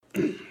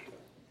We're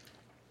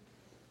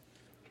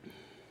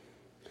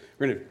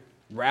going to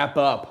wrap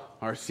up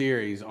our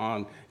series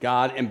on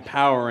God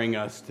empowering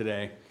us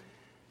today.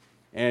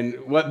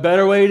 And what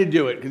better way to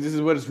do it, because this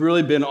is what it's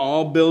really been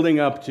all building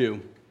up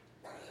to,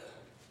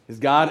 is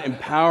God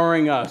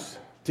empowering us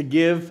to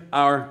give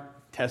our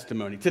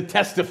testimony, to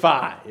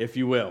testify, if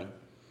you will.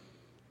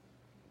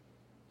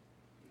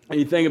 And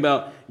you think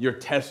about your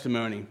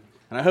testimony,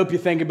 and I hope you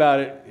think about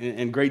it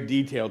in great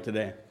detail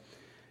today.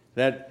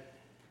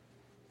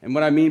 And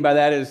what I mean by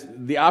that is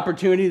the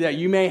opportunity that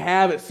you may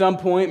have at some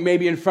point,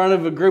 maybe in front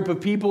of a group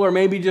of people, or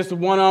maybe just a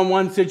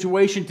one-on-one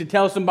situation to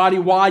tell somebody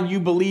why you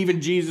believe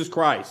in Jesus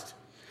Christ,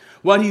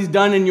 what He's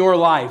done in your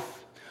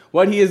life,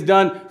 what He has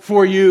done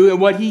for you, and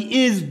what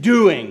He is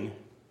doing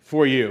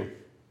for you.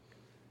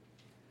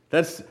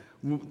 That's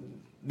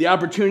the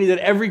opportunity that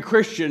every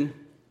Christian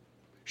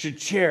should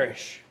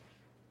cherish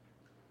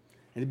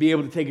and to be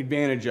able to take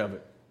advantage of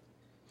it.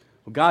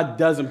 Well, God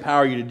does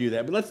empower you to do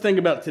that. But let's think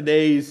about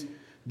today's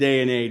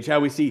day and age, how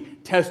we see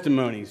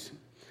testimonies.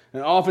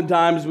 And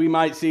oftentimes we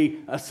might see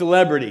a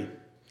celebrity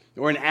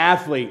or an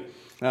athlete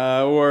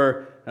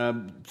or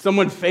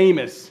someone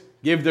famous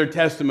give their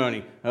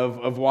testimony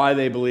of why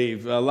they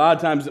believe. A lot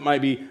of times it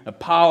might be a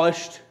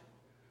polished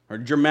or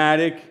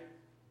dramatic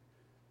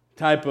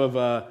type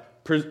of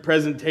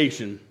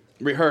presentation,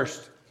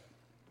 rehearsed.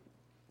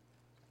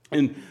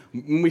 And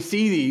when we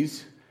see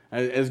these,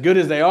 as good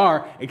as they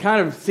are, it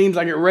kind of seems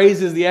like it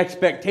raises the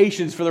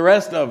expectations for the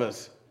rest of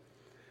us.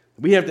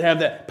 We have to have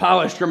that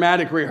polished,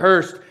 dramatic,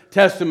 rehearsed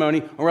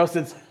testimony, or else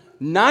it's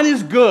not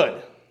as good.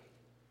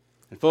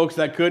 And folks,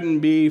 that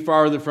couldn't be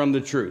farther from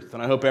the truth,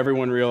 and I hope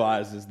everyone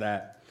realizes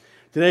that.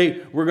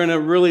 Today, we're going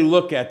to really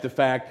look at the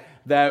fact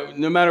that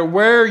no matter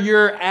where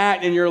you're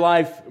at in your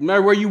life, no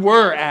matter where you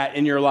were at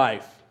in your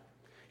life,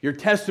 your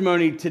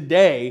testimony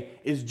today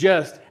is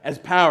just as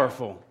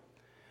powerful.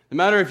 No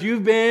matter if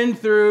you've been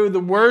through the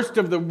worst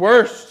of the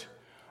worst,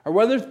 or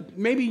whether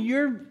maybe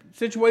your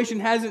situation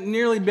hasn't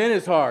nearly been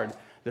as hard,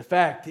 the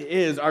fact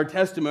is our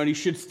testimony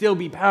should still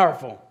be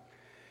powerful.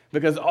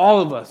 Because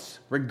all of us,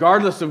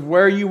 regardless of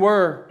where you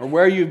were or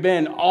where you've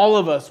been, all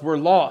of us were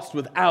lost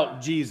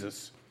without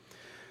Jesus.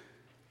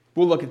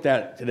 We'll look at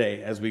that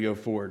today as we go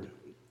forward.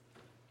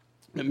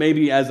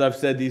 Maybe as I've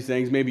said these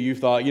things, maybe you've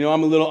thought,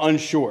 I'm a little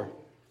unsure.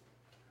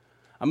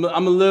 I'm a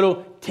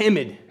little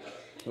timid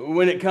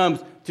when it comes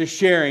to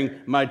sharing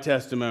my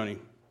testimony.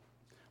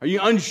 Are you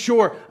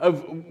unsure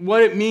of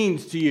what it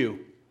means to you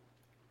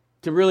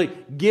to really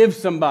give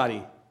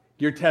somebody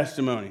your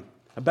testimony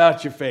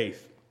about your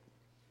faith?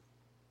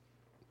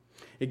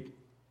 It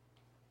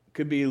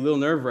could be a little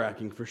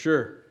nerve-wracking for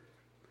sure.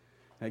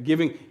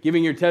 Giving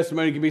your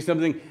testimony could be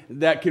something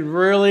that could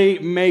really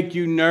make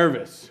you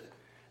nervous.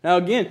 Now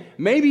again,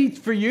 maybe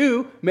for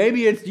you,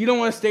 maybe it's you don't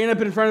want to stand up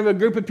in front of a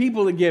group of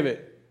people to give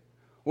it.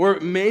 Or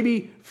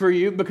maybe for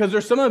you, because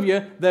there's some of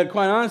you that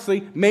quite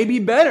honestly may be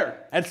better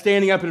at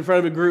standing up in front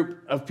of a group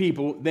of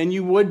people than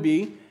you would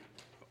be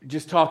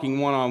just talking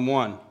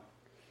one-on-one.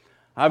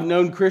 I've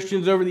known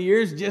Christians over the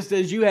years, just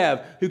as you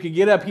have, who could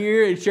get up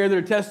here and share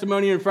their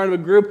testimony in front of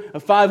a group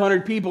of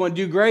 500 people and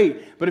do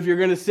great. But if you're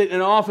going to sit in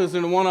an office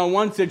in a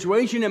one-on-one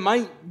situation, it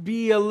might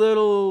be a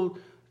little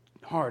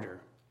harder.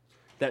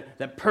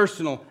 That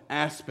personal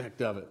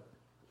aspect of it.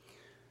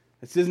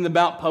 This isn't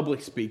about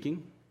public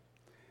speaking,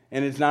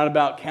 and it's not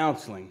about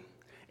counseling.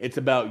 It's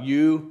about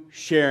you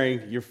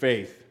sharing your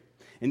faith.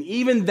 And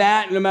even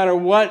that, no matter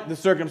what the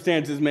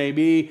circumstances may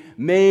be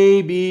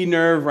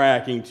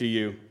nerve-wracking to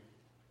you.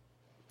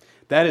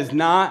 That is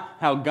not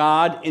how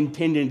God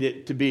intended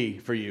it to be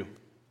for you.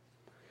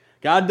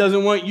 God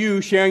doesn't want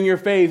you sharing your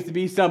faith to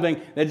be something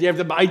that you have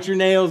to bite your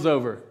nails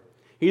over.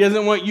 He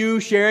doesn't want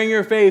you sharing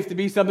your faith to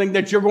be something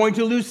that you're going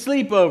to lose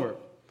sleep over.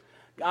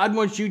 God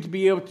wants you to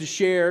be able to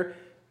share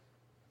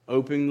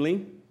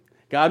openly.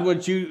 God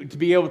wants you to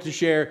be able to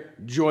share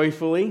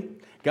joyfully.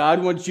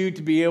 God wants you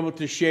to be able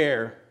to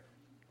share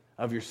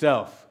of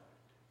yourself.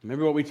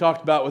 Remember what we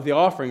talked about with the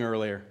offering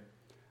earlier.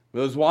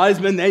 Those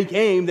wise men, they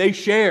came, they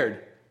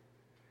shared.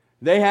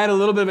 They had a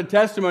little bit of a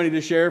testimony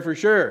to share for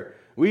sure.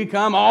 We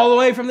come all the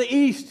way from the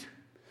east.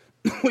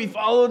 We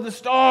followed the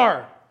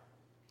star.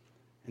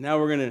 And now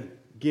we're going to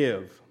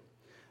give.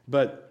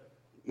 But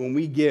when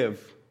we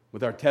give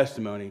with our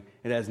testimony,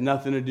 it has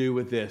nothing to do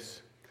with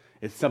this.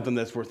 It's something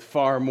that's worth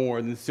far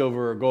more than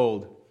silver or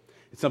gold.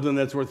 It's something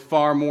that's worth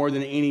far more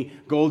than any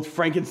gold,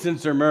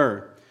 frankincense, or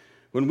myrrh.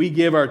 When we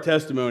give our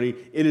testimony,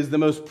 it is the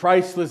most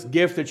priceless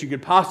gift that you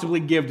could possibly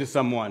give to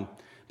someone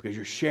because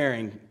you're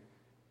sharing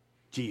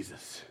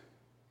Jesus.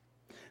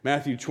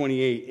 Matthew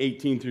 28,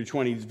 18 through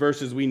 20, these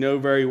verses we know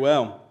very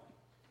well.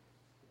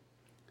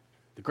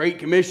 The Great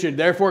Commission,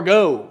 therefore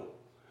go,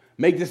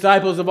 make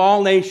disciples of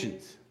all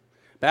nations,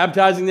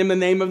 baptizing them in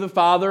the name of the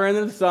Father and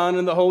of the Son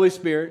and the Holy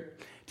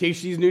Spirit.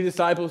 Teach these new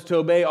disciples to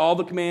obey all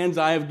the commands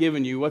I have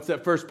given you. What's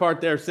that first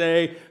part there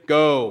say?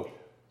 Go.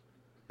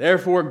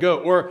 Therefore go.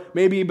 Or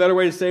maybe a better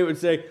way to say it would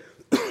say,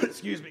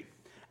 excuse me,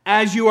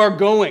 as you are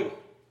going.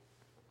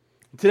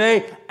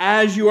 Today,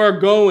 as you are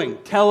going,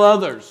 tell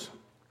others.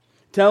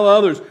 Tell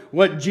others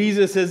what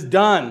Jesus has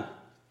done.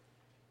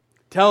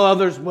 Tell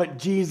others what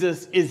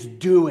Jesus is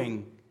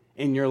doing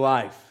in your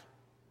life.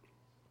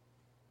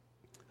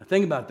 Now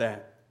think about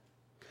that.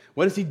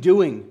 What is he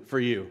doing for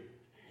you?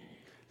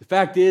 The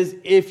fact is,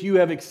 if you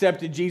have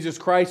accepted Jesus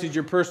Christ as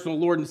your personal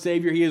Lord and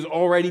Savior, he has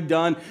already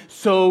done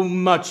so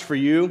much for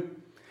you.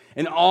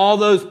 And all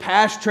those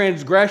past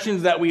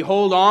transgressions that we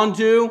hold on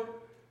to,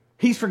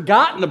 he's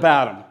forgotten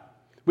about them.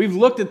 We've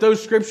looked at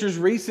those scriptures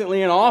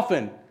recently and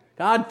often.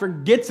 God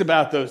forgets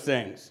about those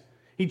things.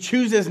 He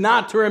chooses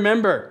not to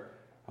remember,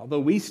 although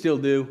we still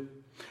do.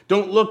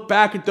 Don't look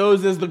back at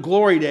those as the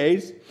glory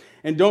days.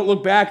 And don't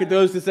look back at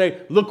those to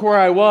say, look where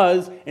I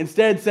was.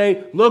 Instead,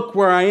 say, look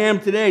where I am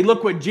today.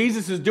 Look what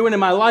Jesus is doing in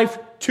my life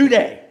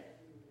today.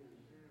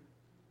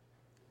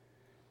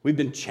 We've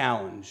been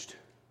challenged.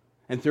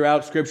 And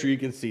throughout Scripture, you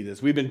can see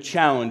this. We've been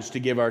challenged to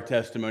give our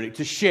testimony,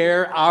 to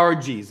share our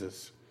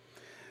Jesus.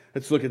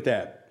 Let's look at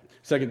that.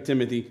 2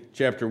 Timothy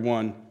chapter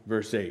 1,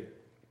 verse 8.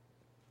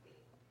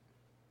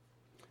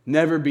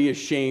 Never be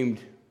ashamed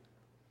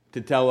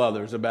to tell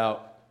others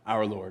about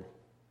our Lord.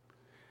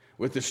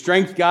 With the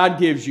strength God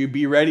gives you,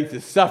 be ready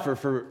to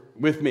suffer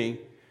with me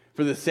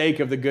for the sake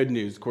of the good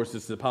news. Of course,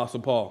 it's the Apostle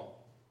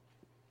Paul.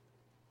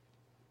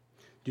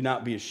 Do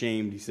not be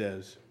ashamed, he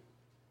says.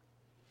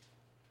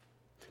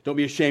 Don't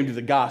be ashamed of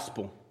the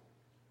gospel.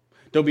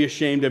 Don't be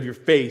ashamed of your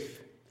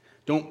faith.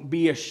 Don't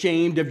be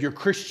ashamed of your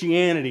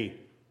Christianity.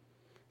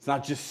 It's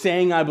not just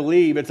saying I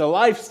believe. It's a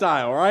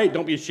lifestyle, all right?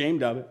 Don't be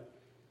ashamed of it.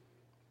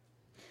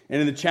 And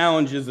in the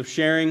challenges of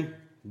sharing,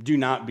 do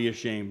not be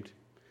ashamed.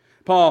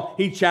 Paul,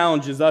 he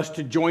challenges us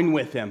to join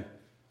with him.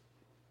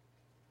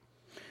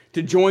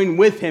 To join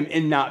with him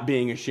in not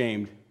being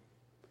ashamed.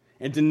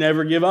 And to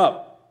never give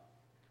up.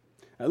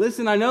 Now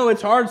listen, I know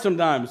it's hard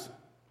sometimes.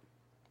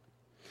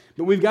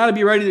 But we've got to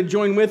be ready to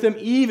join with him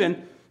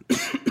even,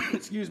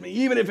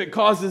 even if it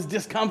causes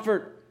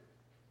discomfort.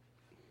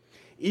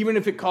 Even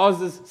if it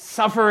causes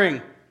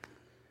suffering.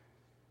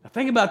 Now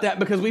think about that,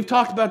 because we've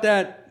talked about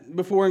that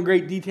before in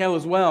great detail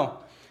as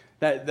well.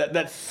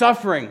 That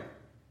suffering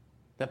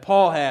that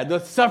Paul had, the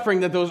suffering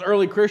that those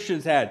early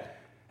Christians had,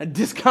 a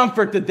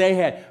discomfort that they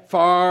had,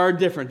 far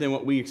different than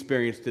what we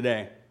experience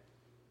today.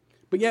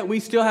 But yet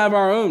we still have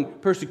our own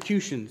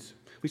persecutions.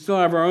 We still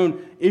have our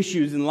own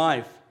issues in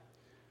life.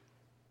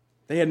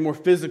 They had more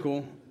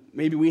physical,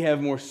 maybe we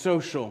have more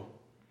social.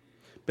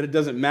 But it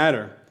doesn't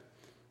matter.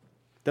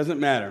 It doesn't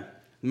matter.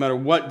 No matter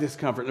what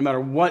discomfort, no matter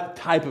what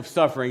type of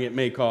suffering it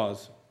may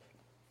cause.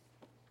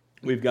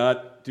 We've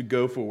got to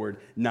go forward,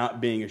 not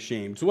being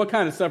ashamed. So what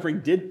kind of suffering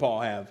did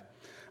Paul have?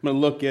 I'm going to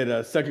look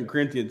at 2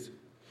 Corinthians.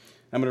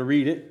 I'm going to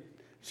read it.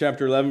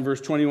 Chapter 11, verse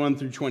 21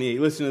 through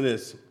 28. Listen to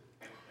this.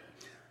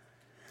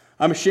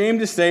 I'm ashamed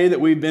to say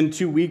that we've been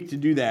too weak to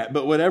do that,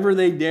 but whatever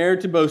they dare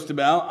to boast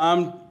about,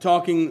 I'm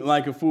talking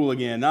like a fool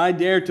again. I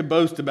dare to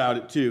boast about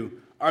it too.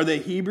 Are they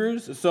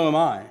Hebrews? So am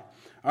I.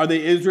 Are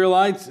they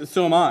Israelites?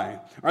 So am I.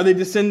 Are they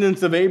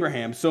descendants of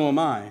Abraham? So am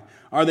I.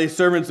 Are they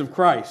servants of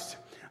Christ?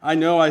 I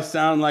know I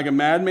sound like a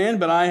madman,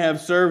 but I have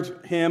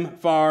served him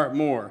far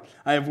more.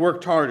 I have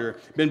worked harder,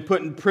 been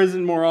put in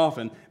prison more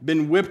often,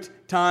 been whipped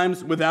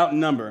times without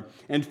number,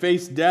 and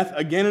faced death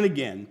again and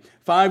again.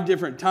 5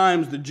 different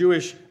times the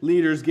Jewish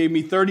leaders gave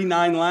me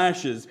 39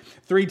 lashes.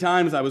 3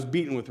 times I was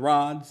beaten with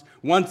rods.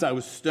 Once I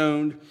was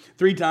stoned.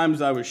 3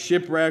 times I was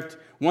shipwrecked.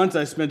 Once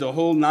I spent a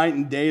whole night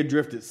and day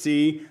adrift at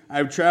sea. I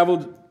have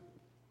traveled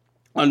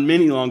on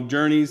many long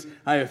journeys.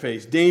 I have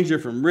faced danger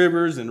from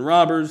rivers and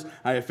robbers.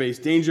 I have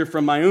faced danger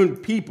from my own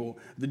people,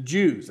 the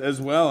Jews, as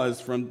well as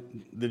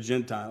from the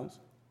Gentiles.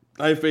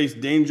 I have faced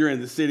danger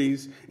in the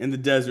cities, in the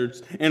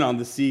deserts, and on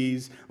the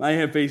seas. I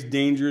have faced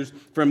dangers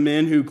from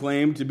men who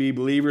claim to be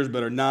believers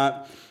but are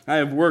not. I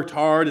have worked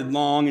hard and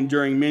long,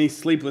 enduring many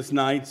sleepless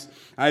nights.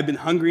 I have been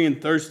hungry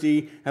and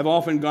thirsty, have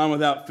often gone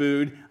without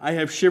food. I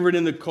have shivered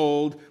in the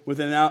cold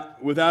without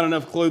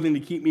enough clothing to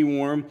keep me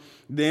warm.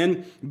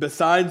 Then,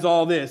 besides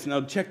all this,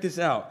 now check this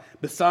out,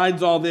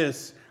 besides all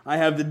this, I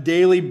have the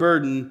daily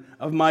burden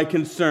of my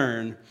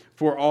concern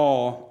for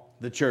all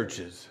the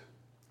churches.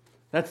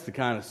 That's the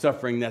kind of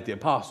suffering that the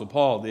Apostle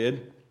Paul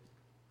did.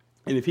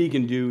 And if he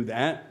can do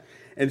that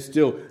and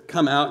still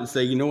come out and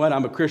say, you know what,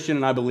 I'm a Christian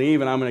and I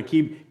believe and I'm going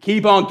to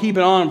keep on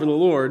keeping on for the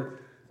Lord,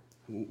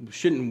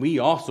 shouldn't we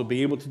also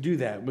be able to do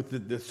that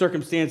with the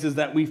circumstances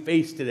that we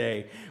face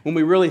today? When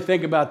we really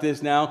think about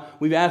this now,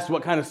 we've asked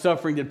what kind of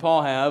suffering did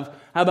Paul have?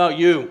 How about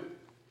you?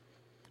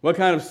 What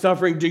kind of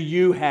suffering do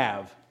you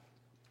have?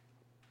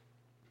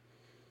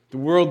 The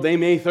world, they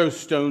may throw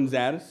stones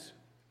at us.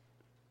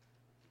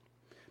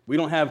 We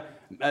don't have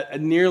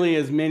nearly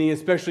as many,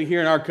 especially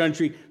here in our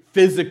country,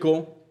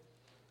 physical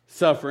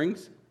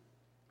sufferings.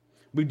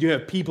 We do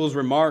have people's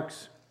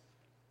remarks.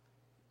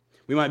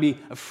 We might be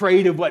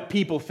afraid of what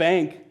people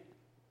think,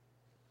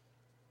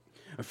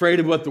 afraid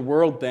of what the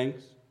world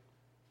thinks.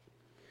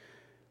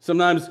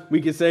 Sometimes we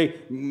could say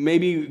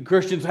maybe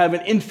Christians have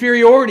an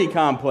inferiority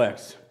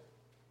complex.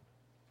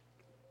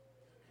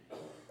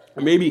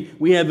 Or maybe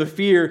we have the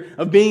fear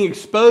of being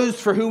exposed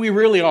for who we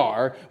really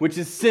are, which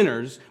is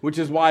sinners, which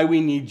is why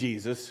we need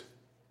Jesus.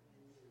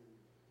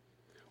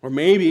 Or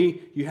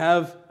maybe you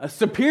have a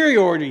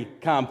superiority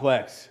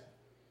complex,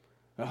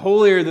 a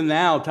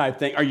holier-than-thou type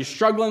thing. Are you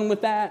struggling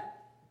with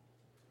that?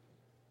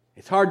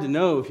 It's hard to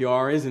know if you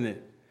are, isn't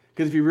it?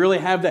 Because if you really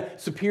have that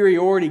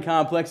superiority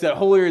complex, that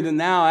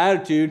holier-than-thou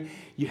attitude,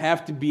 you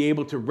have to be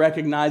able to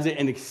recognize it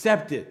and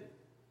accept it.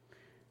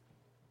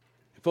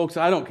 Folks,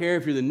 I don't care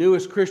if you're the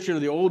newest Christian or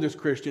the oldest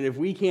Christian. If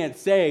we can't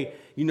say,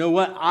 you know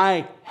what,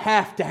 I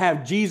have to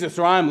have Jesus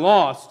or I'm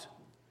lost,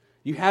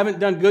 you haven't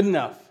done good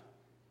enough.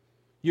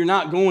 You're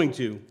not going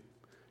to.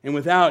 And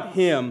without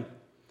Him,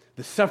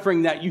 the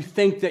suffering that you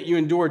think that you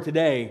endure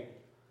today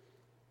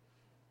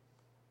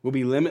will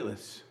be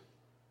limitless.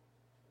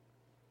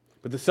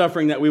 But the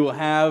suffering that we will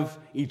have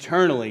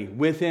eternally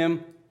with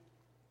Him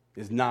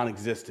is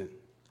non-existent.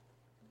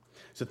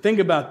 So think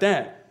about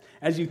that.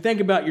 As you think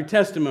about your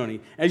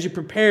testimony, as you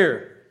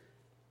prepare,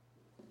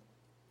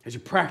 as you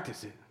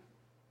practice it,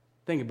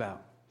 think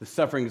about the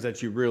sufferings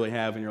that you really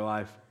have in your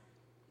life.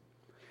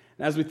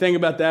 And as we think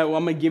about that, well,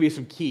 I'm going to give you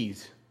some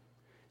keys.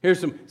 Here's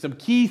some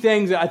key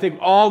things that I think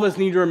all of us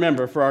need to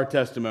remember for our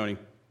testimony.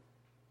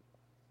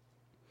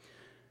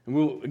 And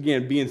we'll,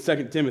 again, be in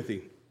 2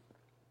 Timothy.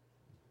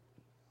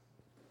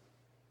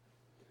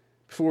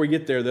 Before we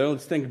get there, though,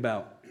 let's think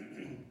about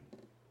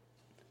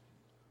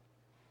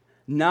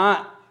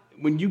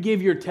when you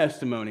give your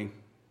testimony,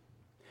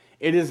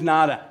 it is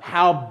not a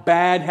how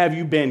bad have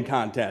you been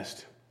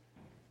contest.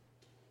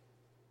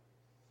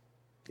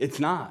 It's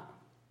not.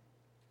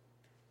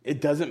 It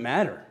doesn't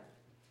matter.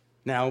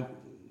 Now,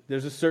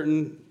 there's a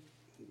certain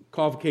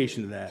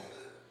qualification to that.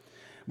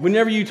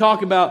 Whenever you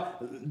talk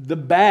about the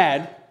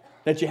bad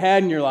that you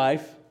had in your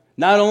life,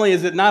 not only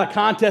is it not a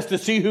contest to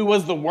see who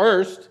was the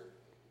worst,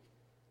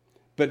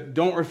 but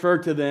don't refer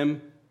to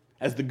them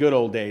as the good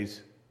old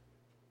days,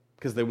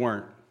 because they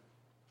weren't.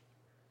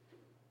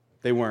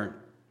 They weren't.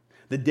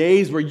 The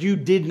days where you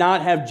did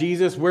not have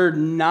Jesus were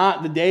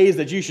not the days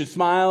that you should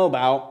smile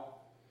about.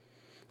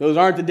 Those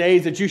aren't the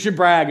days that you should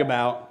brag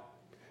about.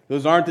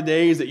 Those aren't the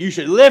days that you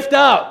should lift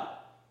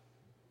up.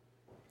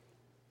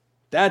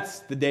 That's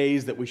the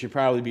days that we should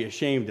probably be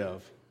ashamed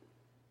of.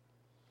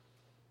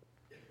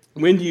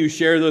 When do you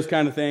share those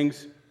kind of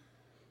things?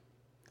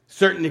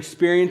 Certain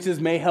experiences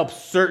may help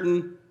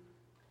certain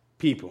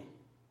people.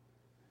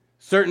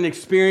 Certain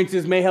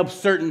experiences may help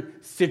certain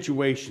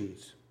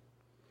situations.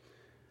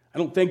 I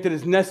don't think that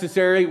it's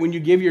necessary when you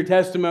give your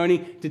testimony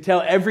to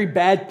tell every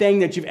bad thing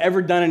that you've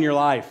ever done in your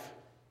life.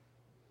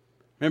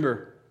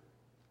 Remember,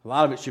 a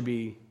lot of it should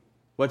be,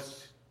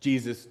 what's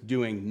Jesus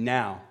doing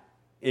now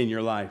in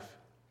your life?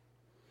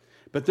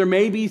 But there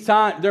may be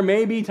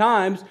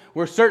times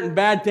where certain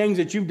bad things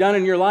that you've done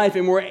in your life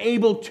and were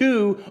able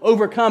to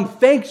overcome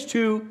thanks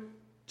to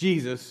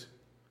Jesus.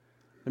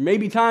 There may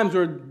be times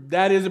where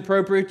that is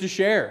appropriate to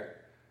share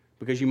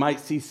because you might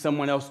see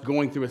someone else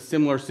going through a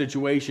similar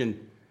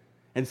situation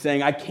and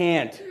saying, I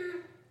can't.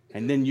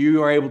 And then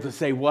you are able to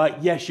say,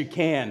 what? Yes, you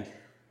can.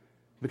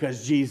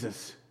 Because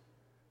Jesus.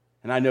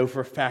 And I know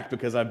for a fact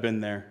because I've been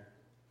there.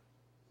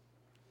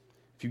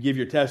 If you give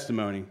your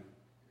testimony,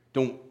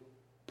 don't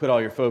put all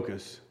your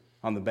focus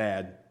on the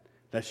bad.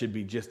 That should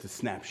be just a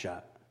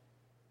snapshot.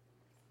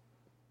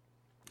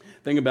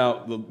 Think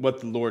about what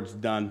the Lord's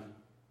done.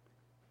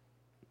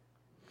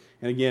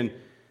 And again,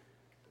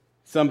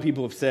 some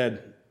people have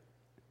said,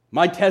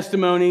 my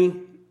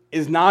testimony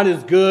is not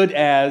as good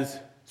as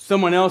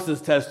someone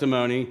else's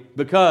testimony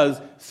because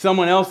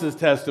someone else's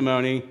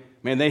testimony,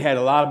 man, they had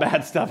a lot of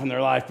bad stuff in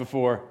their life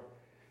before.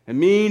 And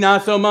me,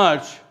 not so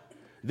much.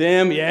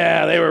 Them,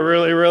 yeah, they were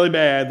really, really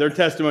bad. Their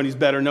testimony's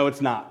better. No,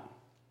 it's not.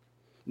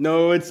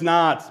 No, it's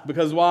not.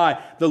 Because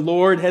why? The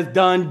Lord has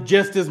done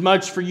just as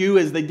much for you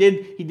as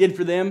He did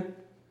for them.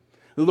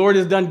 The Lord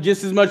has done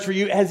just as much for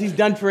you as He's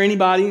done for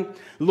anybody.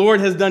 The Lord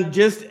has done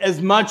just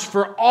as much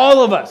for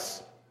all of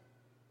us.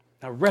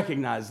 Now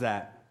recognize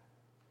that.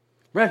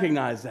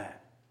 Recognize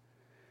that.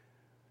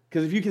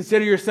 Because if you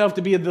consider yourself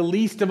to be the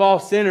least of all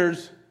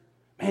sinners,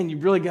 man,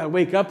 you've really got to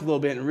wake up a little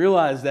bit and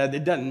realize that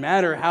it doesn't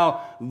matter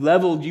how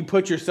leveled you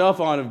put yourself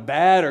on of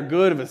bad or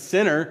good of a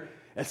sinner.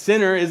 A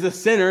sinner is a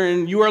sinner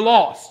and you are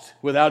lost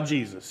without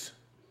Jesus.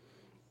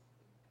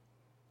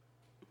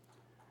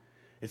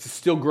 It's a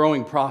still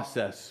growing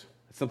process.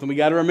 It's something we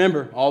got to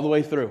remember all the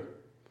way through.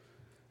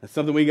 That's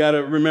something we got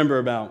to remember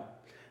about.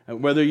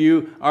 Whether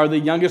you are the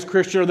youngest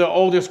Christian or the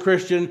oldest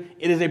Christian,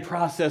 it is a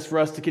process for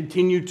us to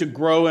continue to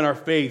grow in our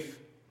faith.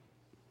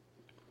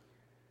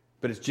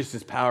 But it's just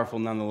as powerful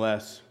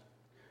nonetheless.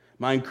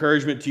 My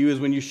encouragement to you is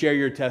when you share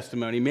your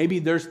testimony, maybe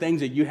there's things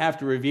that you have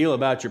to reveal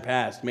about your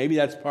past. Maybe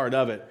that's part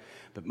of it.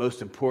 But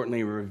most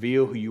importantly,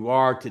 reveal who you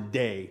are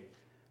today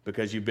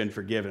because you've been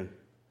forgiven.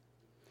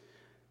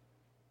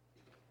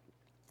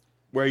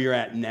 Where you're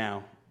at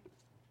now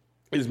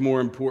is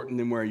more important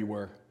than where you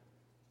were.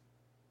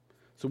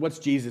 So what's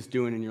Jesus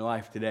doing in your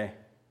life today?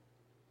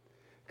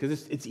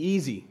 Because it's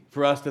easy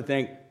for us to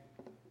think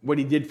what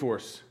He did for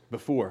us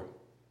before.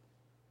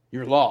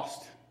 You're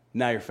lost.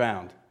 Now you're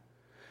found.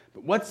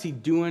 But what's he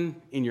doing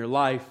in your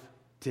life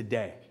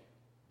today?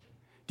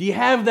 Do you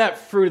have that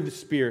fruit of the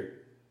Spirit?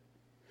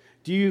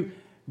 Do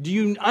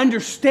you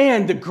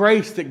understand the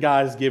grace that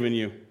God has given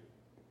you?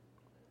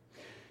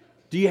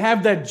 Do you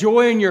have that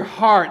joy in your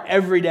heart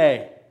every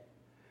day?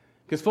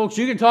 Because folks,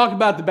 you can talk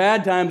about the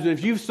bad times, but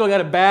if you've still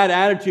got a bad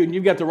attitude and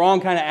you've got the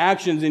wrong kind of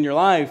actions in your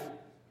life,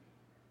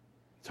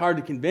 it's hard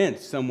to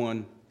convince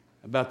someone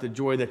about the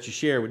joy that you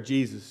share with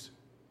Jesus.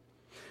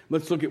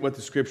 Let's look at what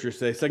the Scriptures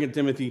say. 2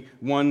 Timothy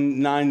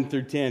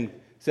 1:9-10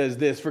 says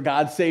this, "For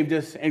God saved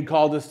us and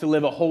called us to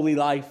live a holy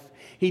life.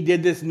 He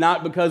did this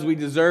not because we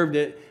deserved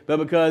it, but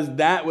because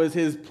that was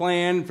His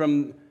plan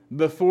from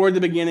before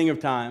the beginning of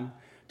time,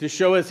 to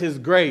show us His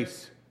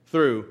grace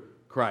through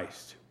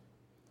Christ."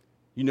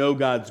 You know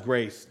God's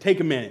grace. Take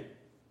a minute.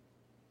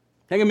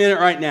 Take a minute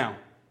right now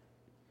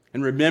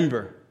and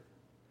remember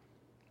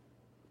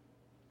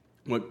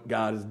what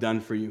God has done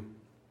for you,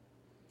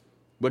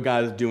 what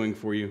God is doing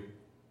for you,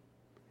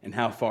 and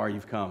how far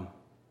you've come,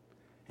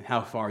 and how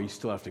far you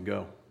still have to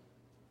go.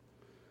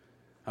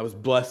 I was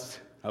blessed.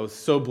 I was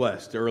so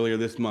blessed earlier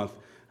this month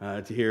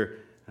to hear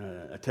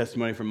a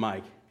testimony from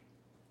Mike.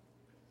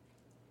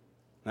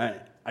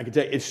 I could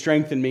tell you, it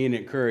strengthened me and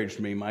encouraged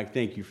me. Mike,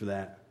 thank you for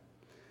that.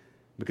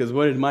 Because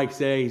what did Mike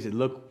say? He said,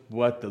 look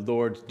what the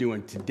Lord's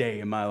doing today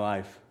in my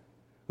life.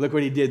 Look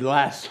what He did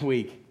last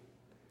week.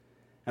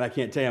 And I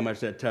can't tell you how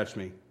much that touched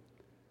me.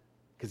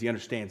 Because he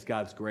understands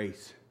God's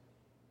grace.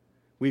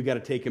 We've got to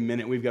take a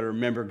minute. We've got to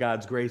remember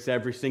God's grace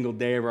every single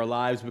day of our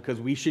lives, because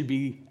we should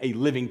be a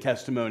living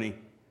testimony.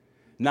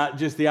 Not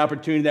just the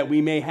opportunity that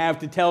we may have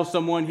to tell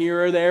someone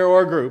here or there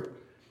or a group,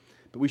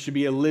 but we should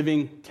be a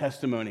living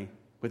testimony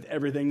with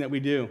everything that we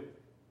do.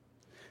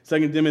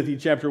 2 Timothy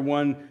chapter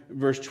 1,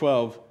 verse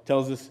 12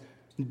 tells us,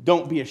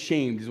 don't be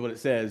ashamed, is what it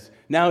says.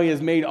 Now He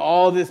has made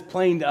all this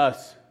plain to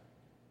us.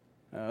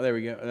 There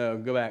we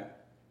go. Go back.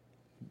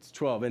 It's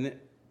 12, isn't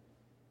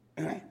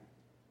it?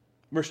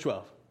 Verse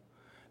 12.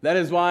 That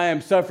is why I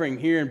am suffering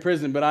here in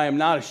prison, but I am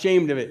not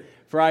ashamed of it,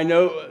 for I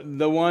know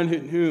the one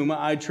whom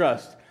I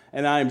trust,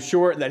 and I am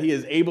sure that He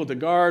is able to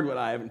guard what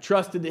I have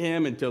entrusted to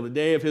Him until the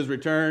day of His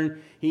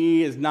return.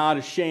 He is not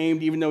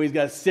ashamed, even though He's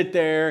got to sit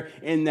there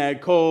in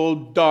that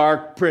cold,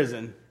 dark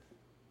prison.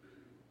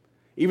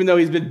 Even though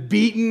He's been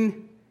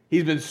beaten,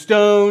 He's been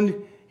stoned,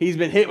 He's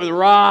been hit with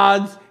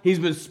rods, He's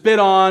been spit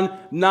on,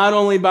 not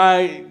only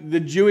by the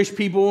Jewish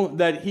people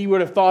that He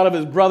would have thought of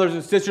as brothers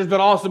and sisters, but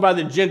also by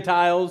the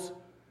Gentiles.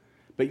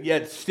 But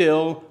yet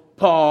still,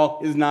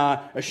 Paul is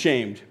not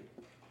ashamed.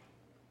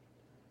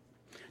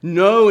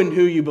 Know in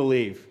who you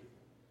believe.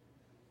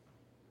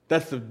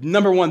 That's the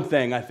number one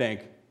thing, I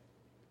think.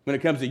 When it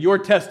comes to your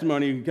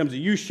testimony, when it comes to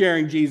you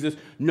sharing Jesus,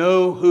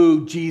 know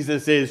who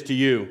Jesus is to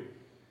you.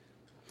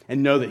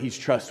 And know that He's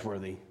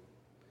trustworthy.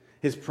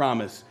 His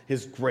promise,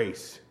 His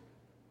grace.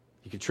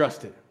 You can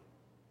trust it.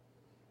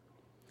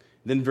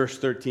 Then verse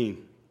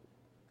 13.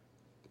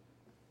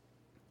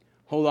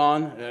 Hold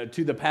on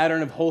to the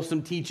pattern of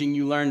wholesome teaching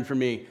you learned from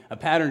me. A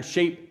pattern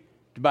shaped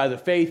by the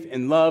faith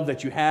and love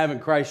that you have in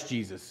Christ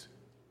Jesus.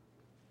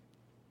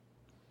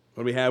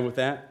 What do we have with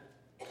that?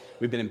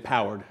 We've been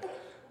empowered.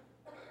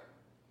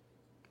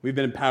 We've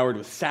been empowered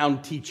with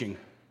sound teaching,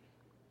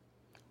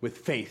 with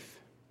faith,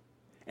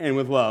 and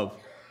with love.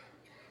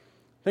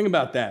 Think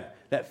about that.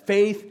 That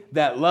faith,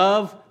 that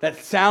love, that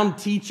sound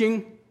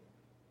teaching,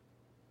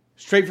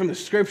 straight from the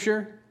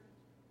Scripture,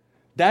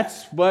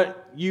 that's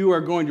what you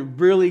are going to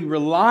really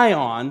rely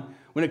on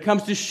when it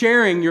comes to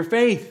sharing your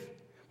faith,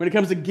 when it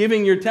comes to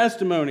giving your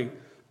testimony.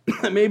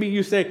 Maybe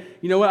you say,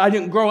 you know what, I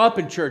didn't grow up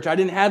in church. I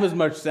didn't have as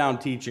much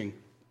sound teaching.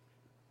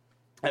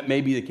 That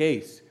may be the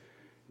case.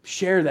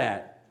 Share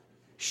that.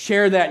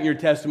 Share that in your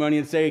testimony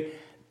and say,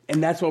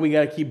 and that's why we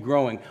got to keep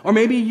growing. Or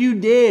maybe you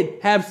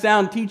did have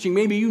sound teaching.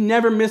 Maybe you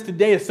never missed a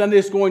day of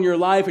Sunday school in your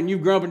life and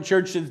you've grown up in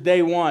church since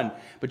day one.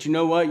 But you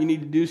know what you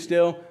need to do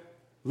still?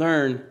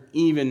 Learn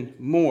even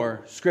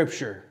more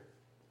Scripture.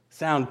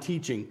 Sound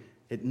teaching.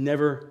 It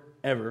never,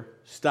 ever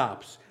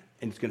stops.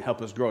 And it's going to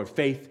help us grow in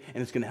faith,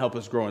 and it's going to help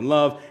us grow in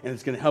love, and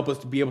it's going to help us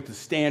to be able to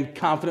stand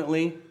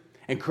confidently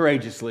and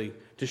courageously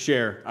to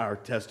share our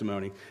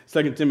testimony.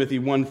 2 Timothy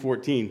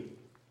 1:14.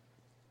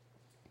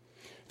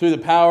 Through the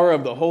power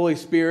of the Holy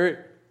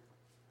Spirit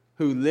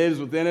who lives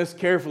within us,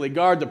 carefully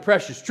guard the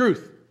precious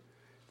truth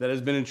that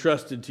has been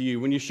entrusted to you.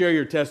 When you share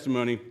your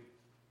testimony,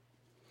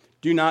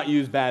 do not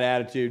use bad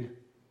attitude.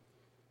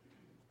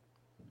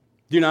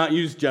 Do not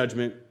use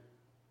judgment.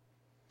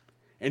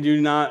 And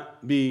do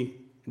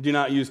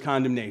not use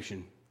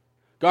condemnation.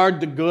 Guard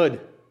the good.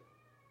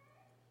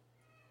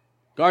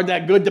 Guard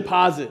that good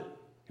deposit.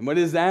 And what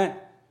is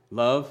that?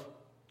 Love,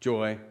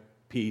 joy,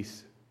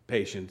 peace,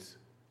 patience,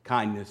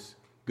 kindness,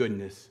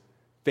 goodness,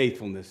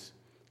 faithfulness,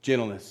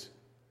 gentleness,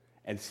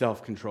 and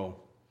self-control.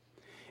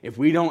 If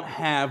we don't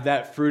have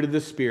that fruit of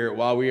the Spirit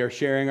while we are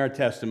sharing our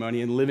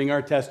testimony and living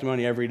our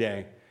testimony every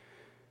day,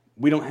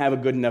 we don't have a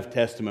good enough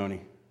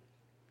testimony.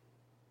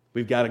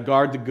 We've got to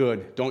guard the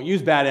good. Don't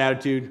use bad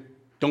attitude.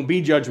 Don't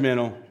be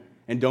judgmental.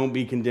 And don't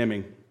be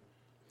condemning.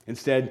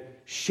 Instead,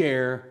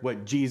 share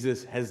what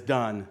Jesus has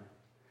done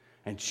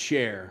and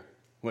share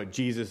what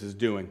Jesus is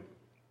doing.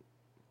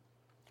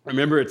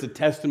 Remember, it's a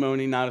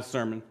testimony, not a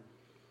sermon.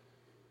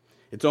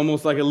 It's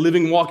almost like a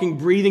living, walking,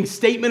 breathing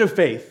statement of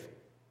faith.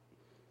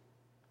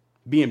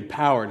 Be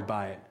empowered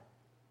by it.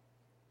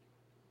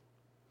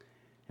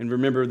 And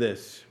remember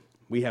this,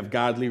 we have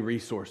godly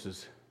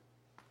resources.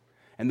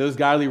 And those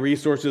godly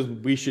resources,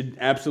 we should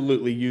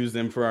absolutely use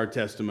them for our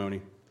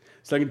testimony.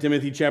 2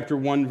 Timothy chapter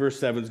 1, verse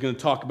 7 is going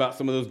to talk about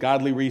some of those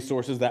godly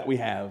resources that we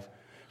have.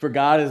 For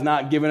God has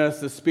not given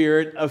us the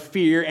spirit of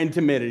fear and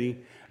timidity,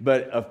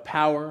 but of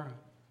power,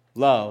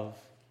 love,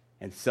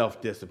 and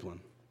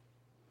self-discipline.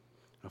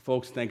 Now,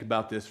 folks, think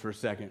about this for a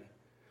second.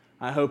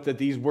 I hope that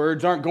these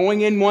words aren't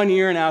going in one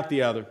ear and out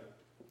the other.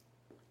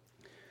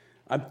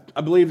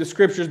 I believe the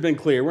Scripture's been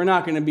clear. We're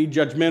not going to be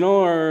judgmental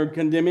or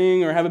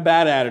condemning or have a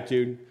bad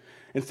attitude.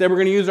 Instead, we're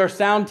going to use our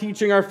sound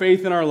teaching, our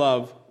faith, and our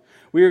love.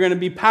 We are going to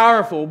be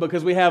powerful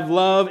because we have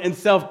love and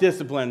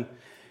self-discipline.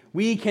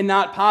 We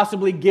cannot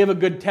possibly give a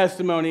good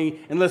testimony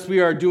unless we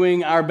are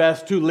doing our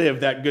best to live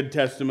that good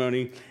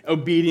testimony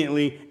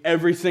obediently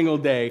every single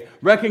day,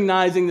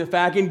 recognizing the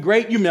fact in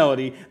great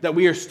humility that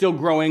we are still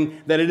growing,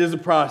 that it is a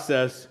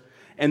process,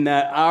 and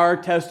that our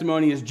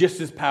testimony is just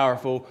as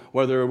powerful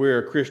whether we're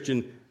a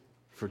Christian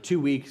for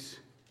 2 weeks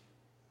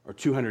or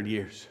 200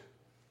 years.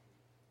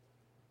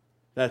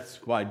 That's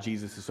why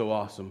Jesus is so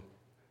awesome,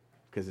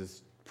 because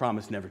his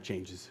promise never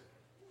changes.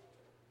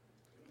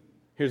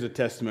 Here's a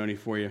testimony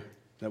for you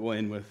that we'll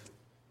end with.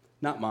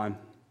 Not mine.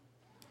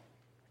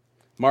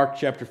 Mark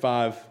chapter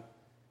 5,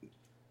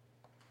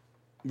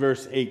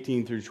 verse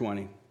 18 through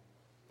 20.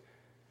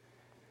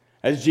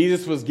 As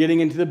Jesus was getting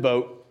into the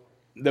boat,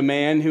 the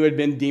man who had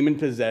been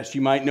demon-possessed,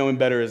 you might know him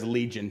better as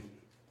Legion,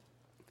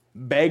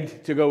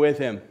 begged to go with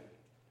him.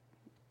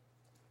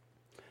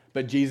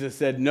 But Jesus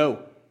said,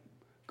 "No,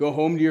 go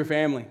home to your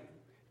family.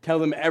 Tell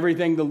them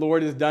everything the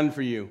Lord has done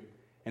for you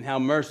and how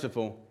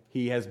merciful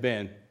he has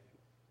been."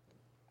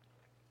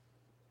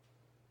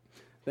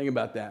 Think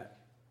about that.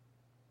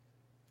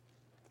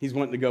 He's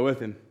wanting to go with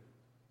him.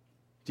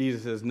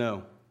 Jesus says,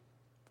 "No,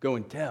 go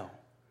and tell."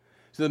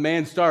 So the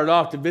man started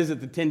off to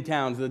visit the 10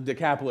 towns, the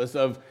Decapolis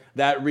of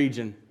that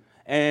region,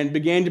 and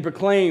began to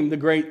proclaim the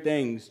great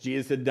things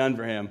Jesus had done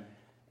for him.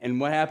 And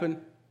what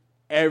happened?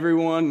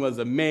 Everyone was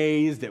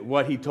amazed at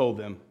what he told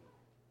them.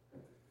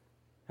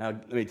 Now,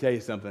 let me tell you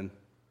something.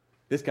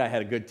 This guy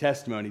had a good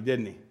testimony,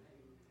 didn't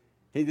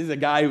he? This is a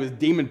guy who was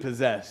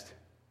demon-possessed.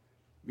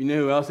 You know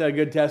who else had a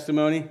good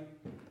testimony?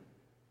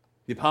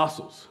 The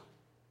apostles,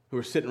 who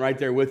were sitting right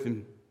there with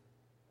him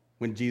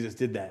when Jesus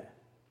did that.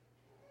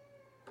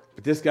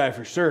 But this guy,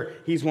 for sure,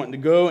 he's wanting to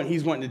go and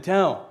he's wanting to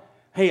tell.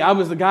 Hey, I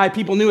was the guy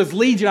people knew as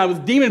Legion. I was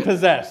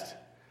demon-possessed.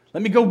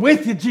 Let me go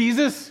with you,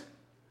 Jesus.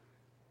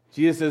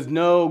 Jesus says,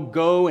 "No,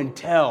 go and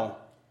tell."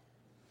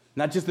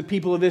 Not just the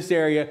people of this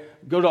area.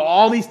 Go to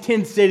all these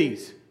 10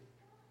 cities.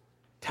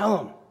 Tell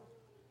them.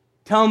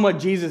 Tell them what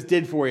Jesus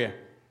did for you.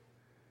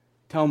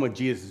 Tell them what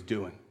Jesus is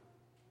doing.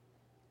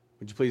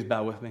 Would you please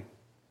bow with me?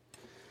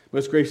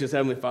 Most gracious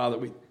Heavenly Father,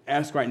 we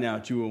ask right now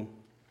that you will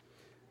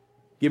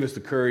give us the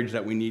courage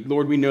that we need.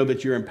 Lord, we know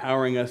that you're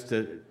empowering us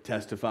to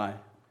testify,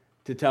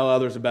 to tell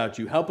others about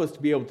you. Help us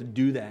to be able to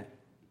do that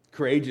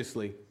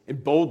courageously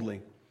and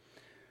boldly.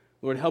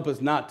 Lord, help us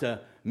not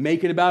to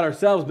make it about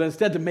ourselves, but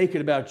instead to make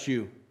it about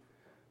you.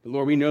 But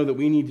Lord, we know that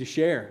we need to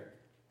share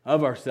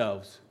of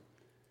ourselves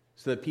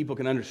so that people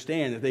can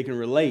understand, that they can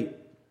relate.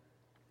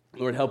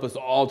 Lord, help us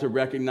all to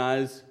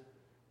recognize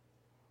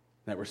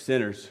that we're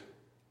sinners.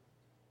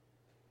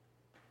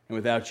 And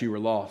without you, we're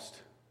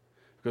lost.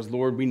 Because,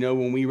 Lord, we know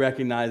when we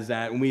recognize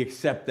that, when we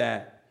accept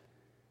that,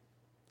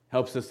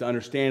 helps us to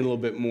understand a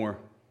little bit more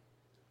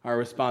our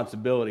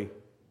responsibility.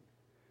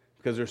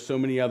 Because there's so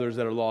many others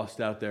that are lost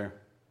out there.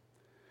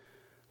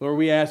 Lord,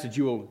 we ask that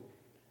you will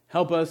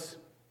help us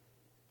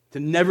to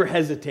never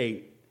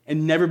hesitate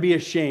and never be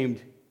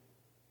ashamed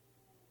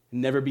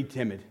and never be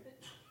timid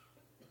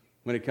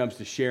when it comes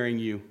to sharing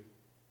you,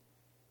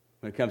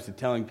 when it comes to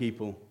telling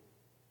people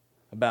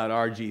about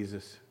our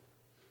Jesus.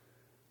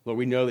 Lord,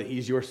 we know that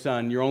he's your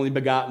son, your only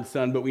begotten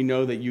son, but we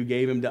know that you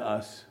gave him to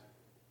us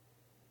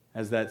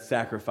as that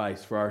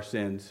sacrifice for our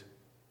sins.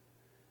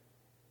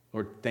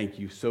 Lord, thank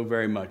you so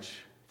very much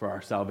for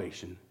our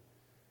salvation.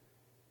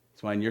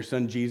 That's why in your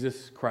son,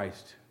 Jesus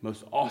Christ,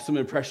 most awesome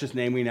and precious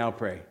name we now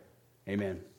pray. Amen.